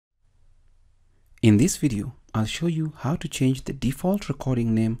In this video, I'll show you how to change the default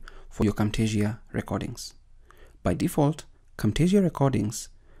recording name for your Camtasia recordings. By default, Camtasia recordings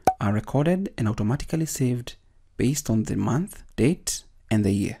are recorded and automatically saved based on the month, date, and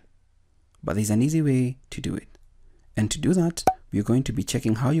the year. But there's an easy way to do it. And to do that, we're going to be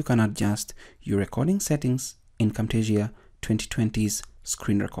checking how you can adjust your recording settings in Camtasia 2020's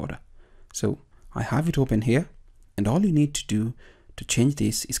screen recorder. So I have it open here, and all you need to do to change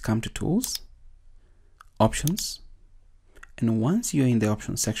this is come to Tools, Options, and once you're in the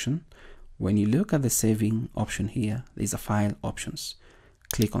Options section, when you look at the saving option here, there's a File Options.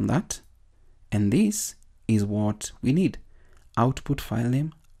 Click on that, and this is what we need. Output file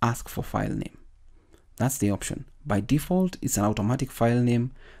name, ask for file name. That's the option. By default, it's an automatic file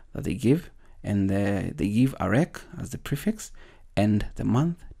name that they give, and they give a rec as the prefix and the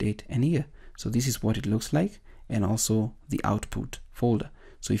month, date, and year. So this is what it looks like, and also the output folder.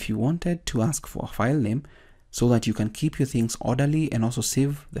 So if you wanted to ask for a file name so that you can keep your things orderly and also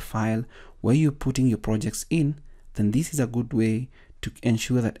save the file where you're putting your projects in, then this is a good way to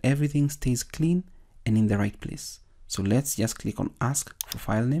ensure that everything stays clean and in the right place. So let's just click on ask for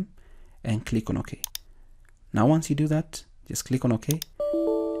file name and click on OK. Now once you do that, just click on OK.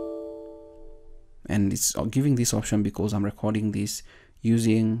 And it's giving this option because I'm recording this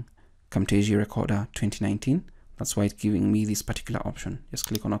using Camtasia Recorder 2019. That's why it's giving me this particular option. Just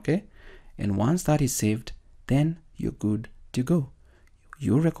click on OK. And once that is saved, then you're good to go.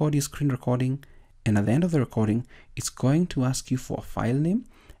 You record your screen recording, and at the end of the recording, it's going to ask you for a file name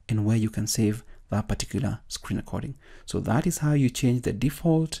and where you can save that particular screen recording. So that is how you change the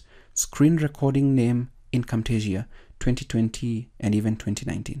default screen recording name in Camtasia 2020 and even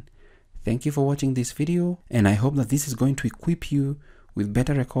 2019. Thank you for watching this video, and I hope that this is going to equip you with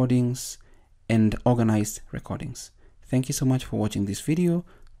better recordings and organized recordings. Thank you so much for watching this video.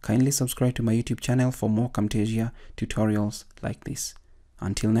 Kindly subscribe to my YouTube channel for more Camtasia tutorials like this.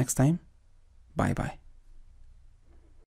 Until next time, bye bye.